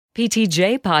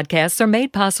PTJ podcasts are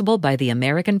made possible by the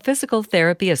American Physical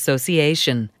Therapy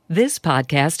Association. This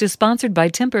podcast is sponsored by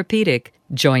Tempur-Pedic.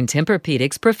 Join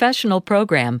Tempur-Pedic's professional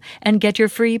program and get your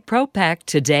free Pro Pack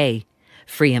today.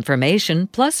 Free information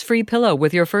plus free pillow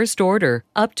with your first order,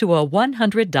 up to a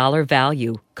 $100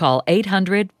 value. Call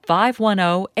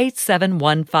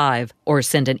 800-510-8715 or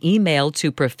send an email to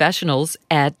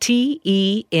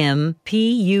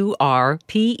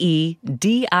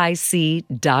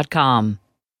professionals@tempurpedic.com.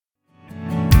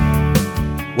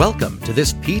 Welcome to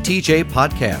this PTJ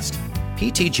podcast.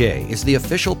 PTJ is the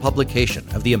official publication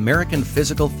of the American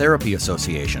Physical Therapy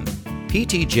Association.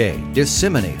 PTJ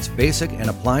disseminates basic and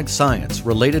applied science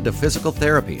related to physical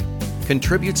therapy,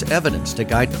 contributes evidence to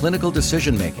guide clinical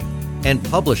decision-making, and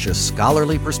publishes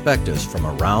scholarly perspectives from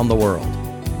around the world.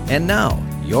 And now,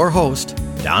 your host,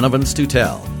 Donovan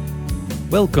Stutel.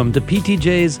 Welcome to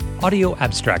PTJ's Audio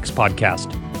Abstracts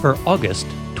podcast for August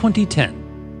 2010.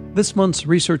 This month's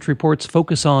research reports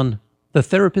focus on the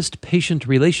therapist-patient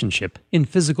relationship in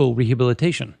physical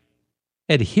rehabilitation,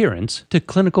 adherence to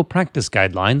clinical practice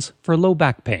guidelines for low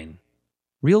back pain,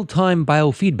 real-time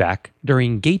biofeedback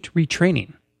during gait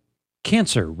retraining,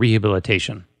 cancer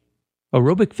rehabilitation,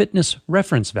 aerobic fitness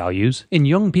reference values in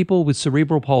young people with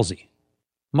cerebral palsy,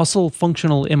 muscle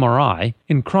functional MRI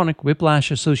in chronic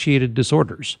whiplash-associated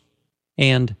disorders,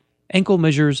 and ankle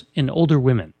measures in older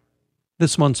women.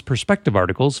 This month's perspective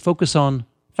articles focus on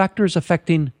factors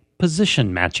affecting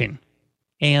position matching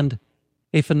and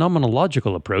a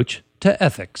phenomenological approach to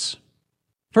ethics.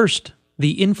 First,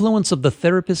 the influence of the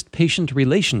therapist-patient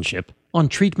relationship on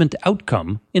treatment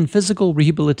outcome in physical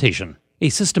rehabilitation, a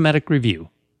systematic review,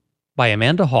 by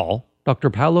Amanda Hall,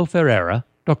 Dr. Paulo Ferreira,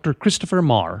 Dr. Christopher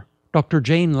Marr, Dr.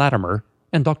 Jane Latimer,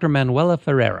 and Dr. Manuela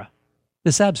Ferreira.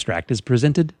 This abstract is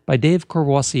presented by Dave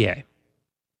Courvoisier.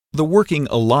 The working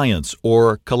alliance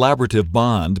or collaborative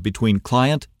bond between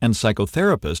client and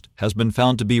psychotherapist has been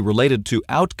found to be related to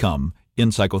outcome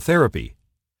in psychotherapy.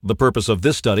 The purpose of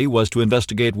this study was to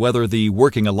investigate whether the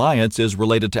working alliance is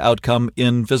related to outcome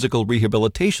in physical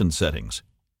rehabilitation settings.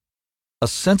 A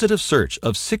sensitive search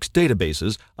of 6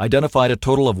 databases identified a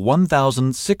total of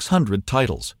 1,600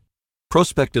 titles.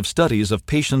 Prospective studies of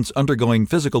patients undergoing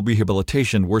physical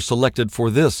rehabilitation were selected for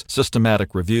this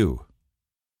systematic review.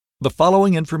 The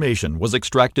following information was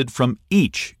extracted from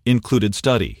each included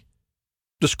study: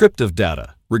 descriptive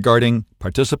data regarding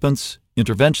participants,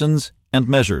 interventions, and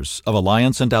measures of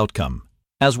alliance and outcome,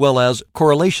 as well as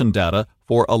correlation data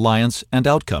for alliance and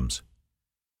outcomes.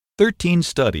 13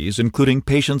 studies, including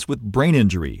patients with brain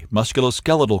injury,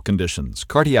 musculoskeletal conditions,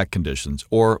 cardiac conditions,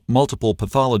 or multiple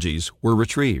pathologies, were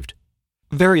retrieved.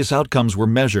 Various outcomes were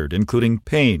measured, including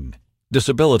pain,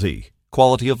 disability,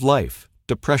 quality of life,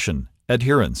 depression,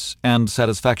 adherence, and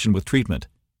satisfaction with treatment.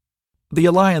 The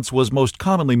alliance was most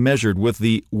commonly measured with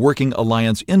the Working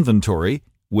Alliance Inventory,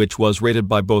 which was rated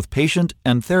by both patient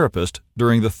and therapist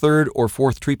during the 3rd or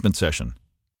 4th treatment session.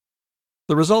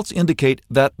 The results indicate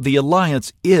that the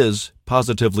alliance is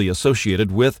positively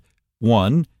associated with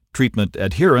 1. Treatment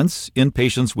adherence in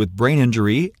patients with brain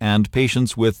injury and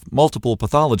patients with multiple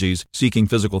pathologies seeking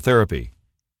physical therapy.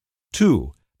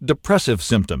 2. Depressive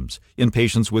symptoms in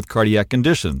patients with cardiac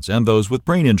conditions and those with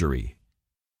brain injury.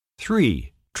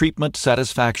 3. Treatment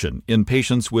satisfaction in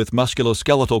patients with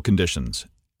musculoskeletal conditions.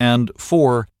 And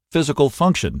 4. Physical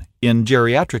function in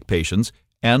geriatric patients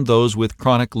and those with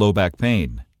chronic low back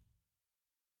pain.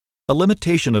 A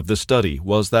limitation of this study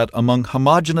was that among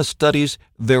homogeneous studies,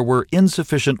 there were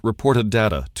insufficient reported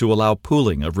data to allow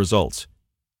pooling of results.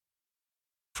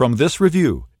 From this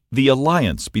review, the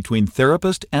alliance between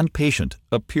therapist and patient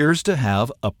appears to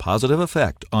have a positive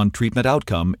effect on treatment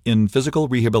outcome in physical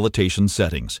rehabilitation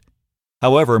settings.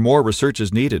 However, more research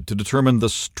is needed to determine the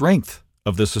strength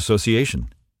of this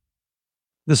association.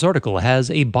 This article has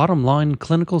a bottom-line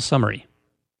clinical summary.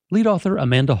 Lead author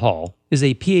Amanda Hall is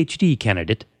a PhD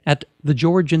candidate at the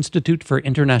George Institute for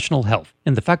International Health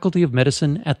in the Faculty of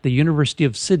Medicine at the University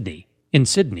of Sydney, in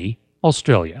Sydney,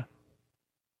 Australia.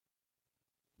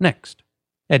 Next,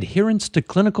 adherence to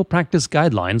clinical practice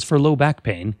guidelines for low back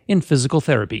pain in physical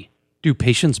therapy. Do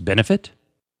patients benefit?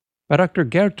 By Dr.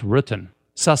 Gert Rutten,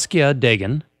 Saskia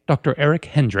Degen, Dr. Eric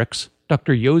Hendricks,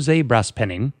 Dr. Jose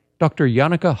Braspenning, Dr.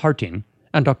 Janneke Harting,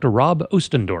 and Dr. Rob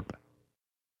Oostendorp.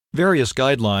 Various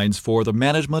guidelines for the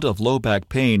management of low back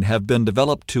pain have been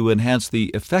developed to enhance the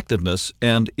effectiveness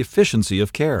and efficiency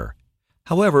of care.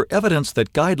 However, evidence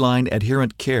that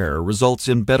guideline-adherent care results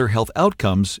in better health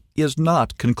outcomes is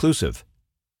not conclusive.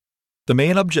 The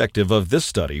main objective of this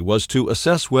study was to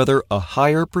assess whether a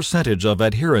higher percentage of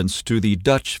adherence to the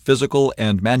Dutch physical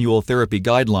and manual therapy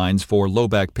guidelines for low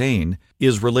back pain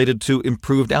is related to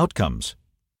improved outcomes.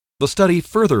 The study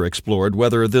further explored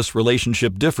whether this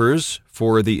relationship differs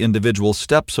for the individual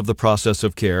steps of the process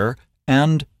of care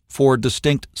and for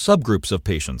distinct subgroups of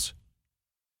patients.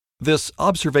 This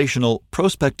observational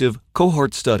prospective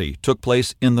cohort study took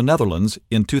place in the Netherlands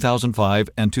in 2005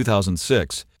 and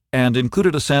 2006 and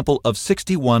included a sample of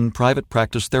 61 private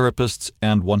practice therapists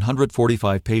and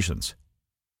 145 patients.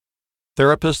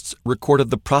 Therapists recorded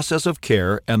the process of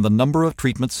care and the number of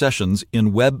treatment sessions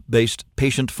in web-based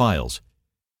patient files.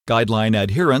 Guideline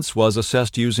adherence was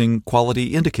assessed using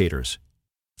quality indicators.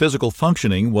 Physical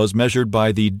functioning was measured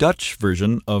by the Dutch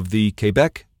version of the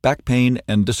Quebec Back Pain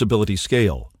and Disability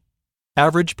Scale.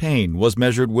 Average pain was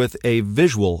measured with a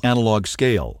visual analog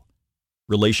scale.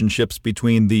 Relationships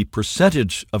between the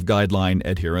percentage of guideline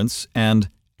adherence and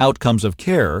outcomes of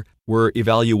care were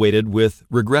evaluated with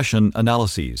regression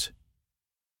analyses.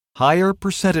 Higher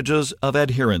percentages of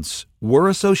adherence were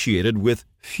associated with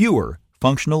fewer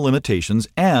functional limitations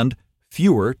and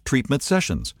fewer treatment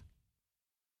sessions.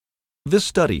 This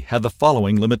study had the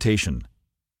following limitation.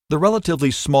 The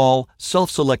relatively small,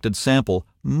 self-selected sample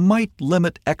might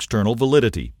limit external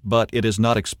validity, but it is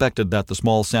not expected that the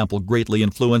small sample greatly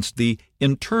influenced the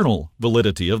internal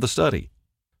validity of the study.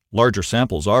 Larger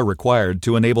samples are required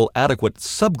to enable adequate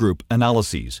subgroup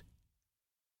analyses.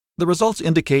 The results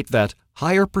indicate that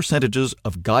higher percentages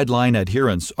of guideline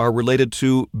adherence are related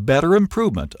to better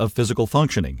improvement of physical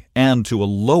functioning and to a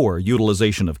lower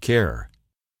utilization of care.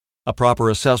 A proper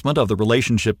assessment of the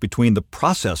relationship between the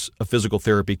process of physical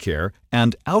therapy care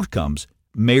and outcomes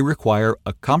may require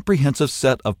a comprehensive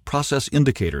set of process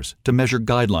indicators to measure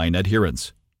guideline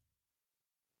adherence.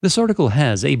 This article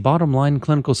has a bottom-line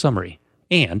clinical summary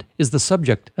and is the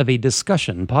subject of a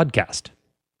discussion podcast.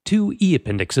 2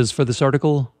 e-appendixes for this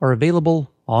article are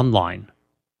available online.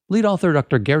 Lead author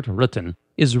Dr. Gert Rutten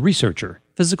is researcher,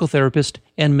 physical therapist,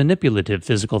 and manipulative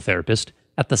physical therapist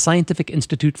at the Scientific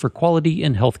Institute for Quality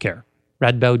in Healthcare,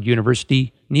 Radboud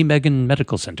University Nijmegen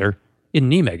Medical Center, in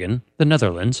Nijmegen, the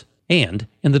Netherlands, and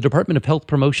in the Department of Health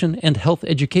Promotion and Health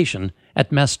Education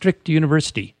at Maastricht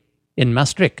University, in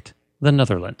Maastricht, the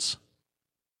Netherlands.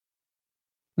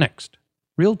 Next,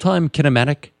 real-time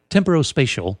kinematic,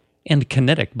 temporospatial, and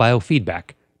kinetic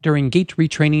biofeedback during gait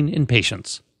retraining in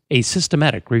patients, a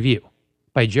systematic review,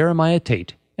 by Jeremiah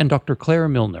Tate and Dr. Claire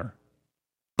Milner.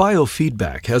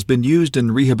 Biofeedback has been used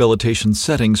in rehabilitation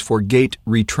settings for gait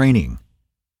retraining.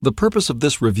 The purpose of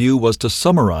this review was to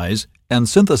summarize and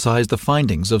synthesize the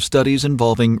findings of studies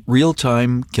involving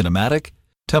real-time kinematic,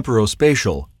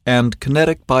 temporospatial, and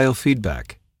kinetic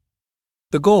biofeedback.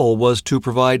 The goal was to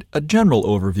provide a general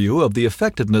overview of the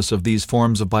effectiveness of these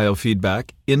forms of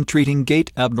biofeedback in treating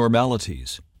gait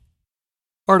abnormalities.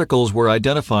 Articles were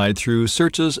identified through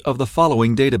searches of the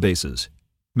following databases: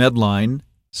 Medline,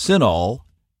 CINAHL,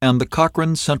 and the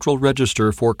Cochrane Central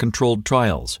Register for Controlled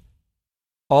Trials.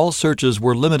 All searches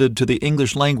were limited to the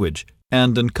English language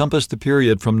and encompassed the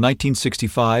period from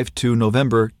 1965 to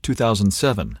November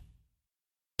 2007.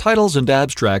 Titles and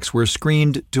abstracts were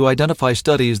screened to identify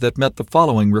studies that met the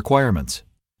following requirements.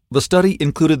 The study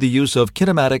included the use of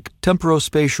kinematic,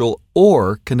 temporospatial,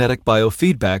 or kinetic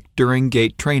biofeedback during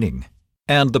gait training,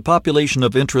 and the population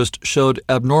of interest showed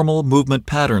abnormal movement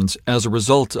patterns as a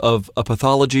result of a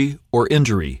pathology or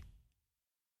injury.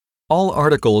 All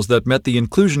articles that met the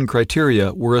inclusion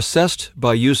criteria were assessed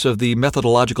by use of the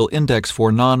Methodological Index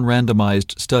for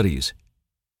Non-Randomized Studies.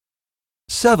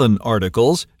 7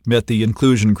 articles met the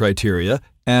inclusion criteria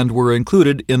and were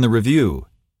included in the review.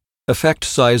 Effect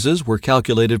sizes were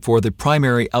calculated for the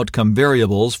primary outcome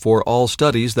variables for all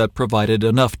studies that provided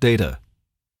enough data.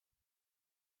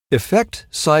 Effect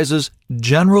sizes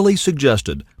generally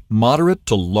suggested moderate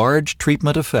to large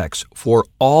treatment effects for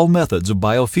all methods of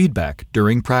biofeedback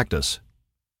during practice.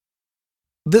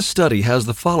 This study has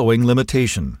the following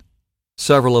limitation.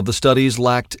 Several of the studies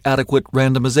lacked adequate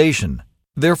randomization.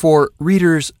 Therefore,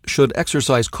 readers should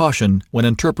exercise caution when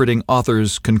interpreting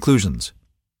authors' conclusions.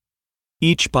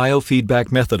 Each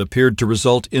biofeedback method appeared to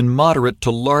result in moderate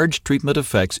to large treatment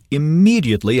effects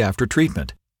immediately after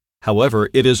treatment. However,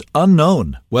 it is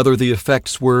unknown whether the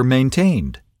effects were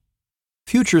maintained.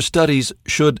 Future studies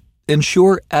should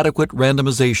ensure adequate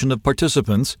randomization of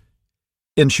participants,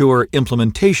 ensure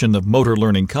implementation of motor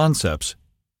learning concepts,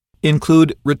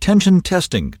 include retention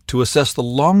testing to assess the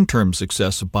long-term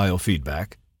success of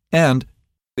biofeedback, and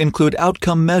include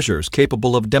outcome measures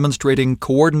capable of demonstrating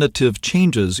coordinative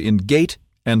changes in gait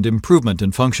and improvement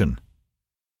in function.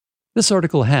 This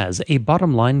article has a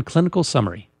bottom-line clinical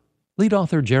summary. Lead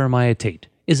author Jeremiah Tate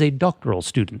is a doctoral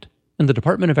student in the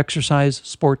Department of Exercise,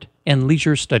 Sport, and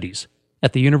Leisure Studies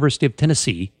at the University of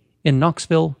Tennessee in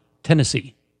Knoxville,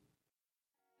 Tennessee.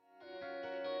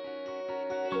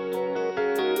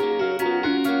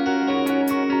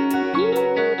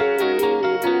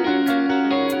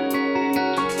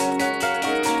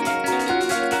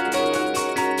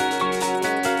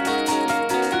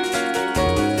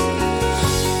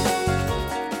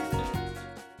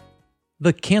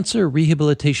 The Cancer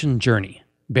Rehabilitation Journey,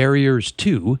 Barriers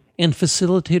to and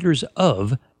Facilitators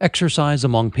of Exercise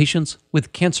Among Patients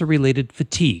with Cancer-Related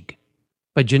Fatigue,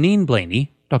 by Janine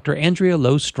Blaney, Dr. Andrea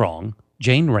Lowe Strong,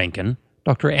 Jane Rankin,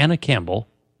 Dr. Anna Campbell,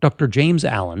 Dr. James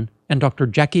Allen, and Dr.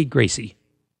 Jackie Gracie.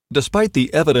 Despite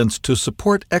the evidence to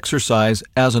support exercise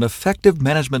as an effective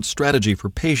management strategy for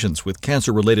patients with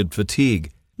cancer-related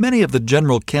fatigue, many of the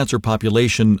general cancer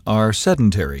population are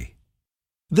sedentary.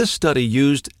 This study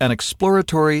used an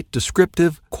exploratory,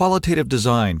 descriptive, qualitative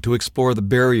design to explore the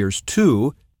barriers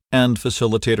to and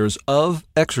facilitators of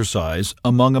exercise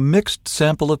among a mixed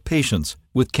sample of patients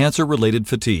with cancer-related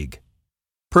fatigue.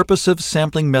 Purposive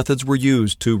sampling methods were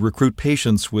used to recruit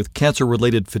patients with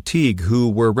cancer-related fatigue who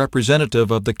were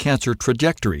representative of the cancer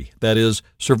trajectory, that is,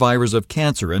 survivors of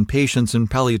cancer and patients in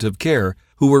palliative care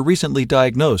who were recently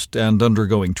diagnosed and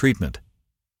undergoing treatment.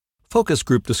 Focus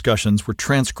group discussions were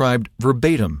transcribed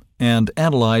verbatim and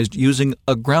analyzed using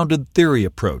a grounded theory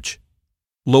approach.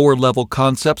 Lower-level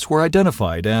concepts were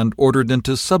identified and ordered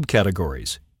into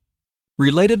subcategories.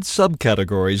 Related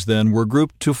subcategories then were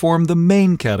grouped to form the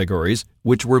main categories,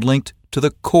 which were linked to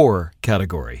the core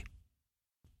category.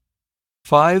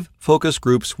 5 focus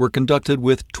groups were conducted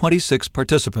with 26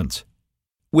 participants.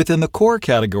 Within the core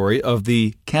category of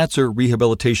the Cancer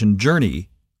Rehabilitation Journey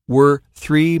were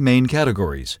 3 main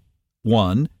categories.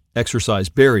 1. Exercise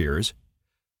barriers,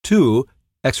 2.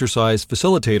 Exercise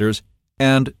facilitators,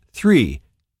 and 3.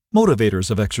 Motivators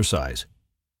of exercise.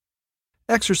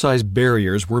 Exercise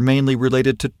barriers were mainly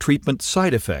related to treatment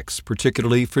side effects,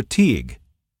 particularly fatigue.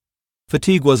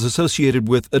 Fatigue was associated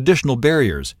with additional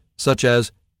barriers, such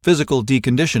as physical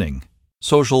deconditioning,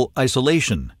 social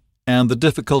isolation, and the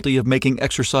difficulty of making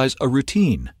exercise a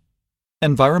routine.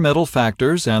 Environmental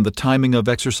factors and the timing of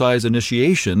exercise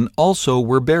initiation also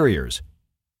were barriers.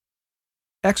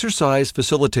 Exercise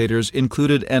facilitators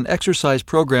included an exercise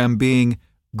program being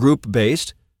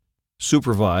group-based,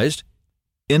 supervised,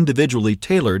 individually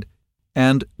tailored,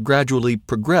 and gradually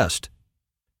progressed.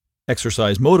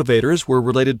 Exercise motivators were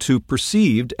related to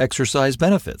perceived exercise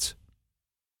benefits.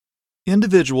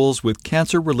 Individuals with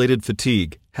cancer-related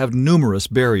fatigue have numerous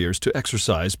barriers to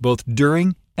exercise both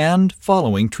during and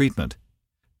following treatment.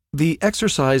 The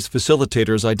exercise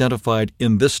facilitators identified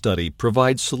in this study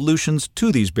provide solutions to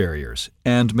these barriers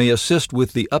and may assist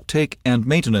with the uptake and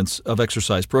maintenance of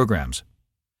exercise programs.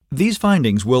 These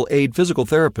findings will aid physical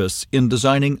therapists in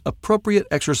designing appropriate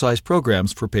exercise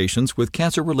programs for patients with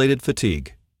cancer-related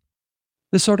fatigue.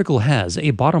 This article has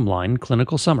a bottom-line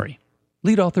clinical summary.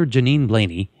 Lead author Janine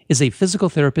Blaney is a physical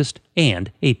therapist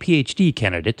and a PhD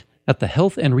candidate at the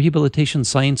Health and Rehabilitation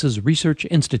Sciences Research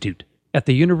Institute at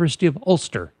the University of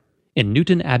Ulster in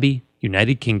Newton Abbey,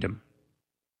 United Kingdom.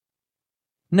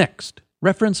 Next,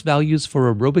 reference values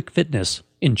for aerobic fitness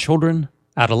in children,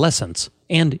 adolescents,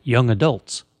 and young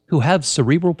adults who have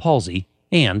cerebral palsy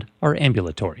and are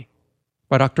ambulatory,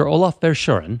 by Dr. Olaf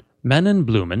Verschuren, Manon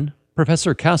Blumen,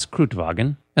 Professor Cass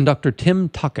Krutwagen, and Dr. Tim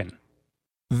Takken.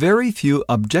 Very few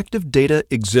objective data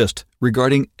exist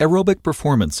regarding aerobic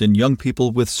performance in young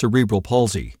people with cerebral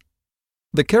palsy.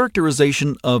 The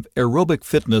characterization of aerobic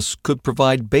fitness could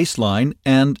provide baseline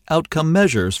and outcome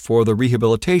measures for the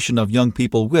rehabilitation of young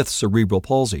people with cerebral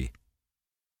palsy.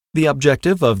 The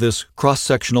objective of this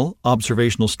cross-sectional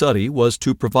observational study was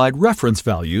to provide reference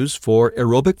values for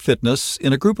aerobic fitness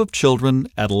in a group of children,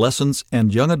 adolescents,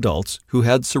 and young adults who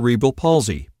had cerebral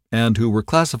palsy and who were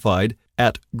classified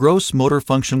at Gross Motor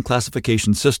Function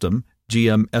Classification System,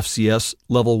 GMFCS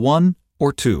Level 1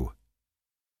 or 2.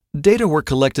 Data were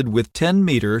collected with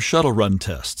 10-meter shuttle run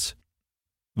tests.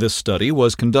 This study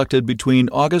was conducted between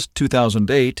August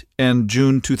 2008 and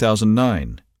June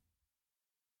 2009.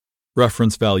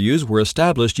 Reference values were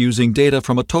established using data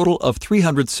from a total of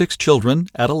 306 children,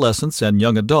 adolescents, and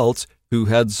young adults who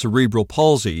had cerebral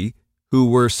palsy, who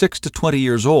were 6 to 20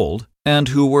 years old, and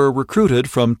who were recruited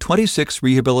from 26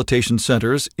 rehabilitation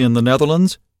centers in the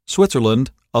Netherlands,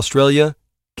 Switzerland, Australia,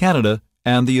 Canada,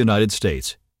 and the United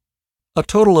States. A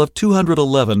total of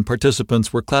 211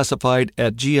 participants were classified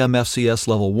at GMFCS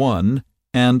Level 1,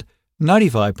 and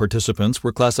 95 participants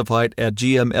were classified at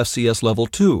GMFCS Level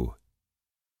 2.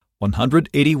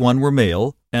 181 were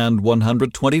male, and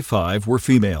 125 were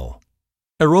female.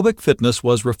 Aerobic fitness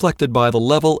was reflected by the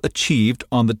level achieved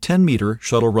on the 10-meter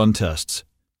shuttle run tests.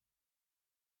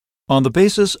 On the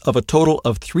basis of a total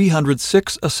of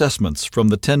 306 assessments from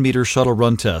the 10-meter shuttle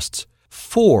run tests,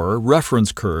 4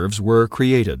 reference curves were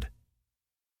created.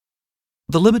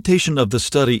 The limitation of the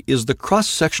study is the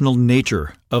cross-sectional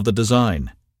nature of the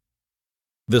design.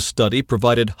 This study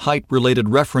provided height-related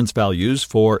reference values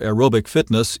for aerobic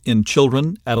fitness in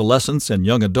children, adolescents, and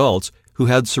young adults who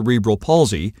had cerebral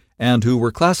palsy and who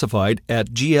were classified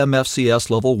at GMFCS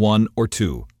Level 1 or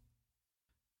 2.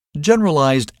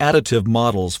 Generalized additive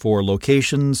models for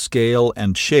location, scale,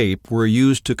 and shape were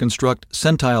used to construct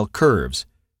centile curves.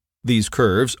 These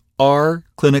curves are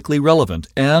clinically relevant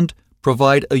and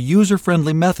provide a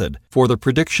user-friendly method for the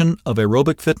prediction of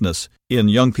aerobic fitness in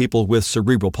young people with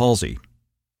cerebral palsy.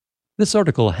 This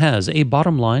article has a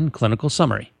bottom-line clinical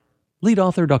summary. Lead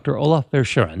author Dr. Olaf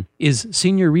Verschuren is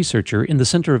senior researcher in the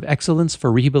Center of Excellence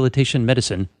for Rehabilitation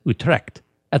Medicine, Utrecht,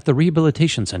 at the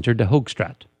Rehabilitation Center de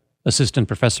Hoogstraat, assistant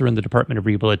professor in the Department of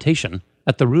Rehabilitation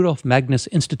at the Rudolf Magnus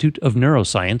Institute of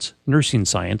Neuroscience, Nursing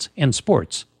Science, and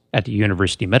Sports at the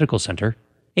University Medical Center,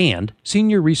 and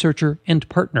senior researcher and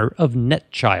partner of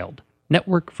NetChild,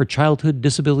 Network for Childhood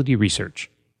Disability Research,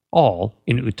 all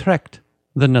in Utrecht,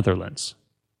 the Netherlands.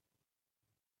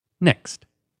 Next,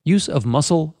 use of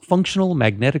muscle functional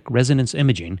magnetic resonance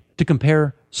imaging to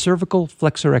compare cervical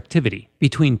flexor activity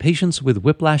between patients with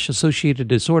whiplash-associated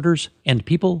disorders and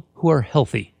people who are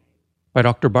healthy, by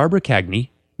Dr. Barbara Cagney,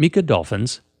 Mika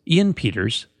Dolphins, Ian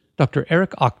Peters, Dr.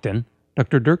 Eric Ochten,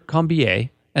 Dr. Dirk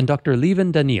Combier, and Dr.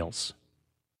 Lieven Daniels.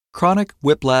 Chronic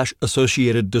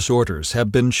whiplash-associated disorders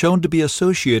have been shown to be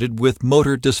associated with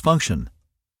motor dysfunction.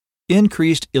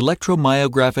 Increased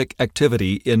electromyographic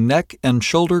activity in neck and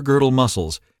shoulder girdle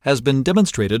muscles has been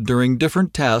demonstrated during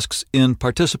different tasks in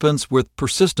participants with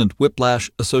persistent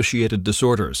whiplash-associated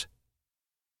disorders.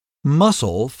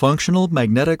 Muscle functional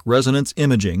magnetic resonance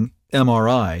imaging,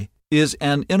 MRI, is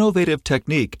an innovative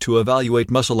technique to evaluate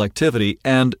muscle activity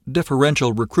and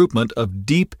differential recruitment of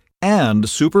deep and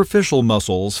superficial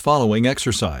muscles following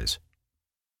exercise.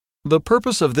 The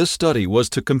purpose of this study was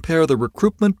to compare the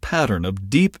recruitment pattern of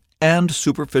deep and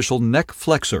superficial neck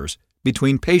flexors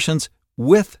between patients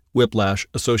with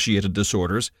whiplash-associated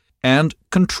disorders and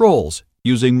controls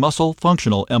using muscle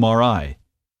functional MRI.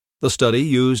 The study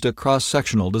used a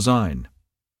cross-sectional design.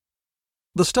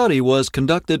 The study was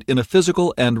conducted in a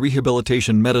physical and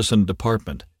rehabilitation medicine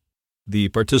department. The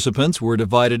participants were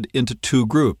divided into 2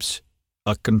 groups: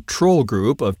 a control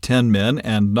group of 10 men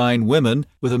and 9 women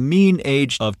with a mean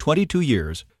age of 22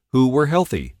 years who were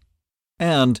healthy,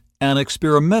 and an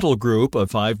experimental group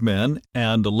of 5 men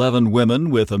and 11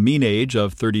 women with a mean age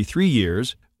of 33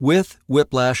 years with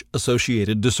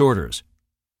whiplash-associated disorders.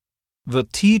 The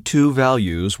T2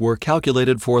 values were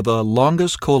calculated for the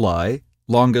longus colli,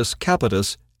 longus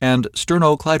capitis, and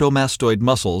sternocleidomastoid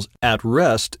muscles at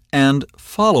rest and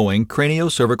following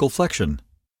craniocervical flexion.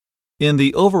 In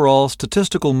the overall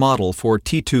statistical model for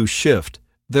T2 shift,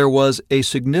 there was a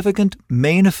significant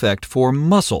main effect for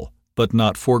muscle, but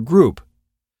not for group.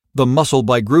 The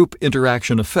muscle-by-group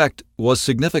interaction effect was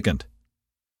significant.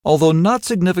 Although not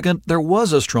significant, there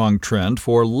was a strong trend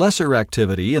for lesser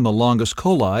activity in the longus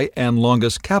colli and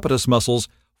longus capitis muscles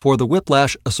for the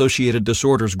whiplash-associated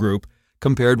disorders group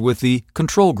compared with the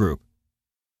control group.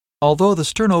 Although the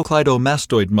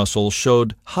sternocleidomastoid muscle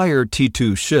showed higher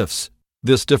T2 shifts,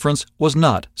 this difference was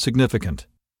not significant.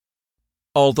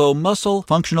 Although muscle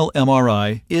functional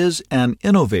MRI is an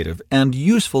innovative and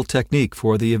useful technique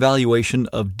for the evaluation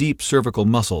of deep cervical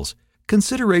muscles,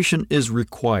 consideration is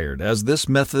required as this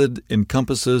method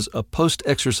encompasses a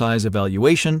post-exercise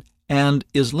evaluation and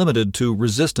is limited to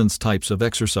resistance types of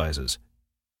exercises.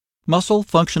 Muscle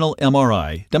functional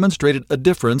MRI demonstrated a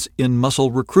difference in muscle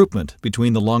recruitment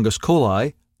between the longus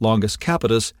colli, longus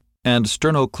capitis, and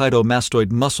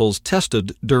sternocleidomastoid muscles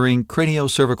tested during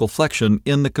craniocervical flexion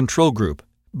in the control group,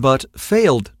 but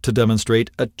failed to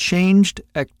demonstrate a changed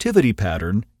activity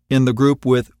pattern in the group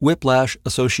with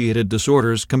whiplash-associated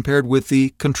disorders compared with the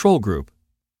control group.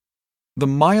 The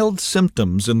mild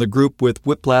symptoms in the group with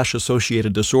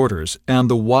whiplash-associated disorders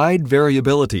and the wide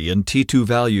variability in T2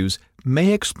 values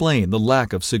may explain the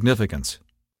lack of significance.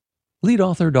 Lead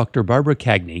author Dr. Barbara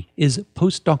Cagney is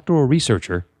postdoctoral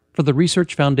researcher for the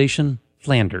Research Foundation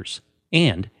Flanders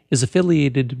and is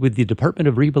affiliated with the Department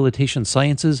of Rehabilitation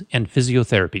Sciences and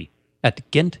Physiotherapy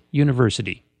at Ghent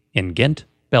University in Ghent,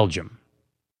 Belgium.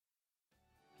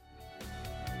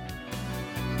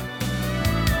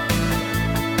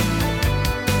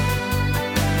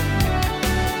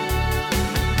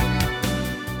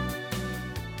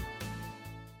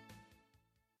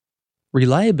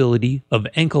 Reliability of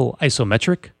ankle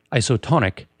isometric,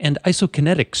 isotonic, and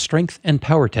isokinetic strength and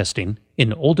power testing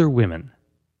in older women,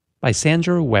 by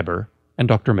Sandra Weber and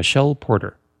Dr. Michelle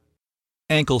Porter.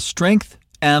 Ankle strength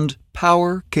and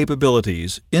power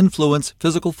capabilities influence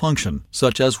physical function,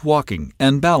 such as walking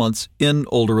and balance, in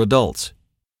older adults.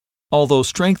 Although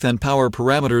strength and power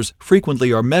parameters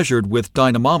frequently are measured with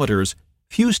dynamometers,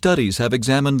 few studies have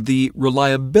examined the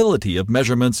reliability of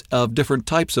measurements of different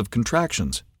types of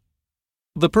contractions.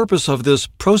 The purpose of this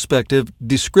prospective,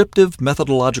 descriptive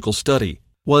methodological study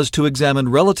was to examine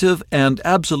relative and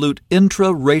absolute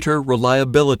intra-rater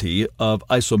reliability of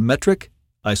isometric,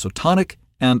 isotonic,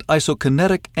 and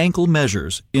isokinetic ankle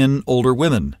measures in older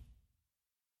women.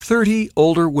 30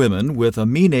 older women with a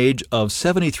mean age of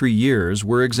 73 years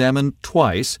were examined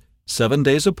twice, 7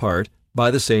 days apart,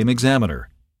 by the same examiner.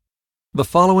 The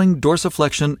following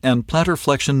dorsiflexion and plantar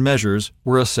flexion measures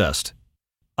were assessed: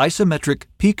 isometric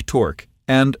peak torque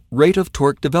and rate of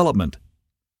torque development,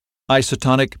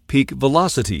 isotonic peak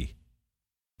velocity,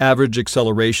 average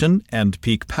acceleration and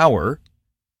peak power,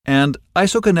 and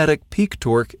isokinetic peak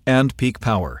torque and peak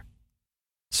power.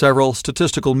 Several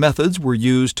statistical methods were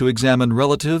used to examine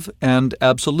relative and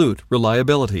absolute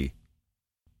reliability.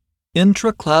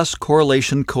 Intra-class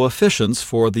correlation coefficients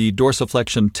for the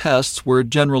dorsiflexion tests were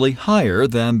generally higher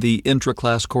than the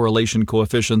intra-class correlation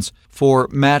coefficients for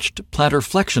matched plantar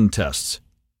flexion tests.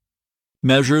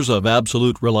 Measures of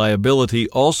absolute reliability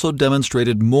also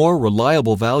demonstrated more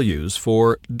reliable values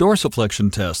for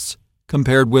dorsiflexion tests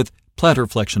compared with plantar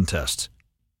flexion tests.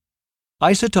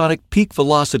 Isotonic peak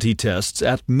velocity tests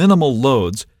at minimal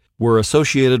loads were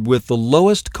associated with the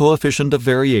lowest coefficient of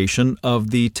variation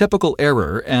of the typical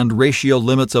error and ratio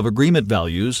limits of agreement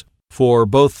values for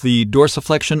both the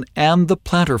dorsiflexion and the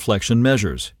plantar flexion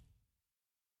measures.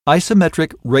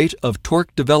 Isometric rate of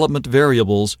torque development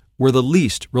variables were the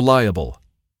least reliable.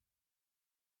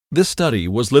 This study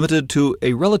was limited to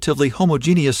a relatively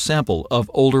homogeneous sample of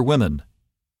older women.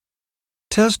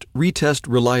 Test-retest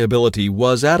reliability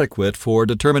was adequate for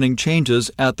determining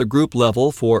changes at the group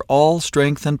level for all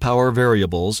strength and power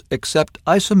variables except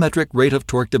isometric rate of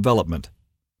torque development.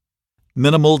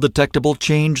 Minimal detectable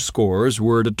change scores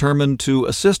were determined to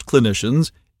assist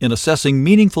clinicians in assessing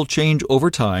meaningful change over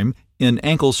time in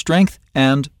ankle strength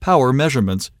and power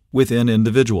measurements within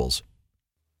individuals.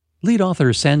 Lead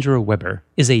author Sandra Weber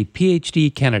is a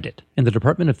PhD candidate in the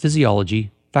Department of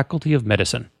Physiology, Faculty of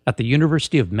Medicine at the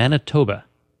University of Manitoba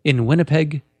in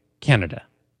Winnipeg, Canada.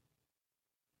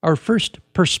 Our first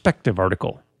perspective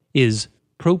article is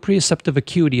Proprioceptive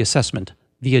Acuity Assessment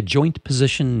via Joint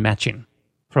Position Matching,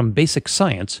 From Basic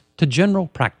Science to General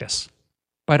Practice,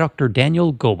 by Dr.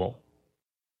 Daniel Goebel.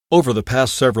 Over the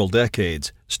past several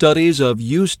decades, studies of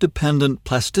use-dependent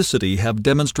plasticity have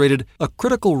demonstrated a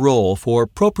critical role for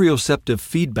proprioceptive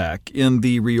feedback in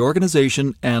the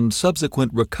reorganization and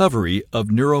subsequent recovery of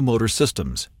neuromotor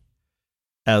systems.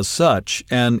 As such,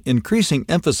 an increasing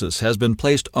emphasis has been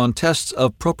placed on tests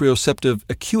of proprioceptive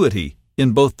acuity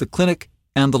in both the clinic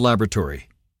and the laboratory.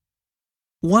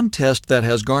 One test that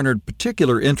has garnered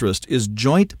particular interest is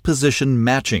joint position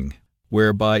matching,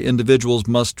 whereby individuals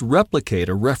must replicate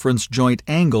a reference joint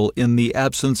angle in the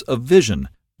absence of vision,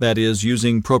 that is,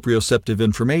 using proprioceptive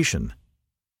information.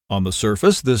 On the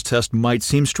surface, this test might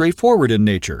seem straightforward in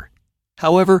nature.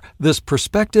 However, this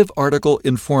perspective article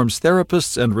informs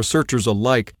therapists and researchers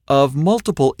alike of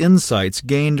multiple insights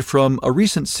gained from a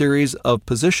recent series of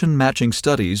position matching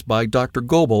studies by Dr.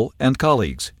 Goebel and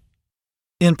colleagues.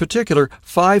 In particular,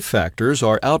 5 factors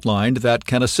are outlined that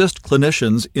can assist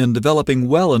clinicians in developing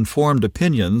well-informed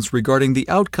opinions regarding the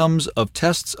outcomes of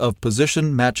tests of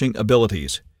position matching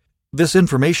abilities. This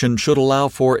information should allow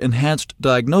for enhanced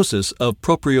diagnosis of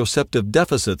proprioceptive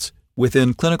deficits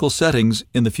within clinical settings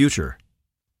in the future.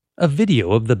 A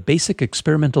video of the basic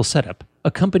experimental setup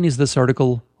accompanies this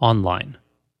article online.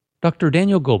 Dr.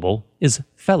 Daniel Goebel is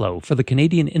Fellow for the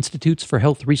Canadian Institutes for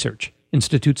Health Research,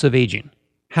 Institutes of Aging,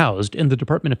 housed in the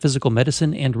Department of Physical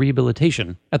Medicine and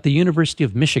Rehabilitation at the University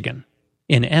of Michigan,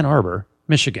 in Ann Arbor,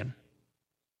 Michigan.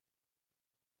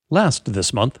 Last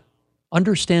this month,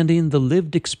 Understanding the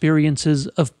Lived Experiences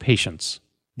of Patients,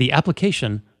 the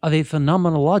Application of a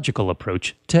Phenomenological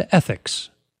Approach to Ethics,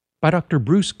 by Dr.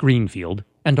 Bruce Greenfield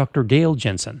and Dr. Gail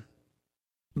Jensen.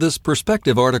 This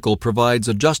perspective article provides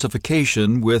a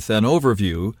justification with an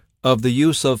overview of the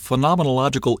use of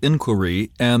phenomenological inquiry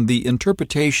and the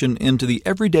interpretation into the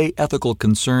everyday ethical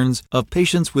concerns of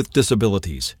patients with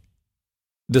disabilities.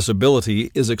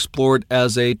 Disability is explored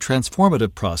as a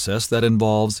transformative process that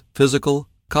involves physical,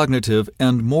 cognitive,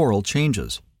 and moral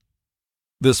changes.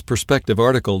 This perspective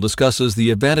article discusses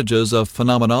the advantages of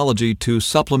phenomenology to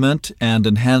supplement and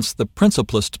enhance the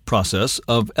principlist process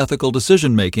of ethical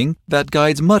decision-making that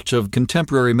guides much of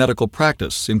contemporary medical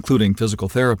practice, including physical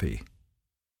therapy.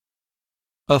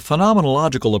 A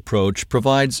phenomenological approach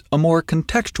provides a more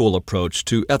contextual approach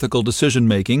to ethical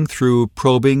decision-making through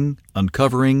probing,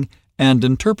 uncovering, and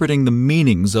interpreting the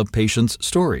meanings of patients'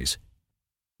 stories.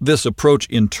 This approach,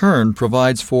 in turn,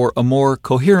 provides for a more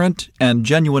coherent and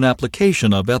genuine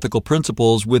application of ethical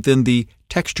principles within the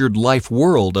textured life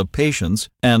world of patients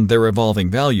and their evolving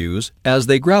values as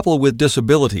they grapple with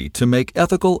disability to make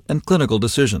ethical and clinical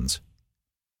decisions.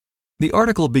 The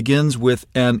article begins with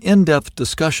an in-depth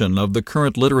discussion of the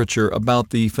current literature about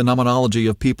the phenomenology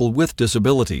of people with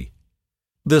disability.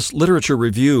 This literature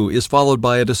review is followed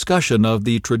by a discussion of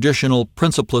the traditional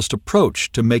principlist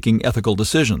approach to making ethical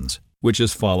decisions, which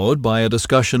is followed by a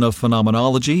discussion of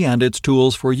phenomenology and its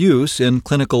tools for use in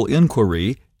clinical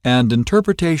inquiry and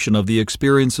interpretation of the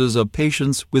experiences of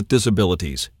patients with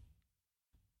disabilities.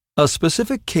 A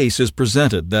specific case is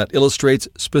presented that illustrates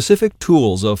specific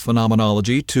tools of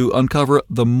phenomenology to uncover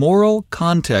the moral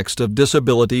context of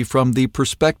disability from the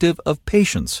perspective of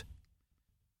patients.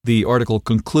 The article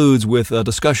concludes with a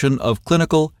discussion of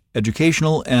clinical,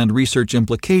 educational, and research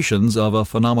implications of a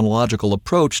phenomenological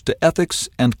approach to ethics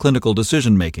and clinical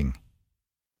decision-making.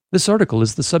 This article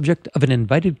is the subject of an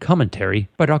invited commentary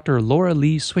by Dr. Laura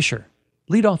Lee Swisher.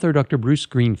 Lead author Dr. Bruce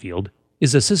Greenfield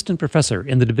is assistant professor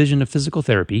in the Division of Physical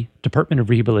Therapy, Department of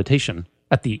Rehabilitation,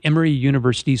 at the Emory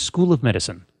University School of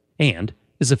Medicine, and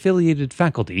is affiliated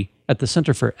faculty at the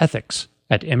Center for Ethics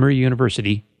at Emory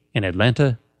University in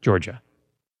Atlanta, Georgia.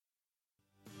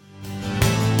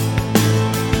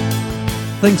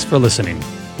 Thanks for listening.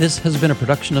 This has been a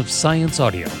production of Science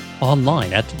Audio,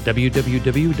 online at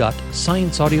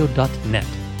www.scienceaudio.net.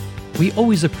 We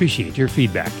always appreciate your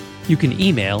feedback. You can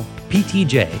email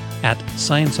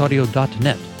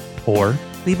ptj@scienceaudio.net or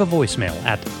leave a voicemail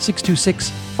at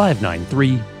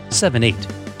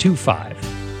 626-593-7825.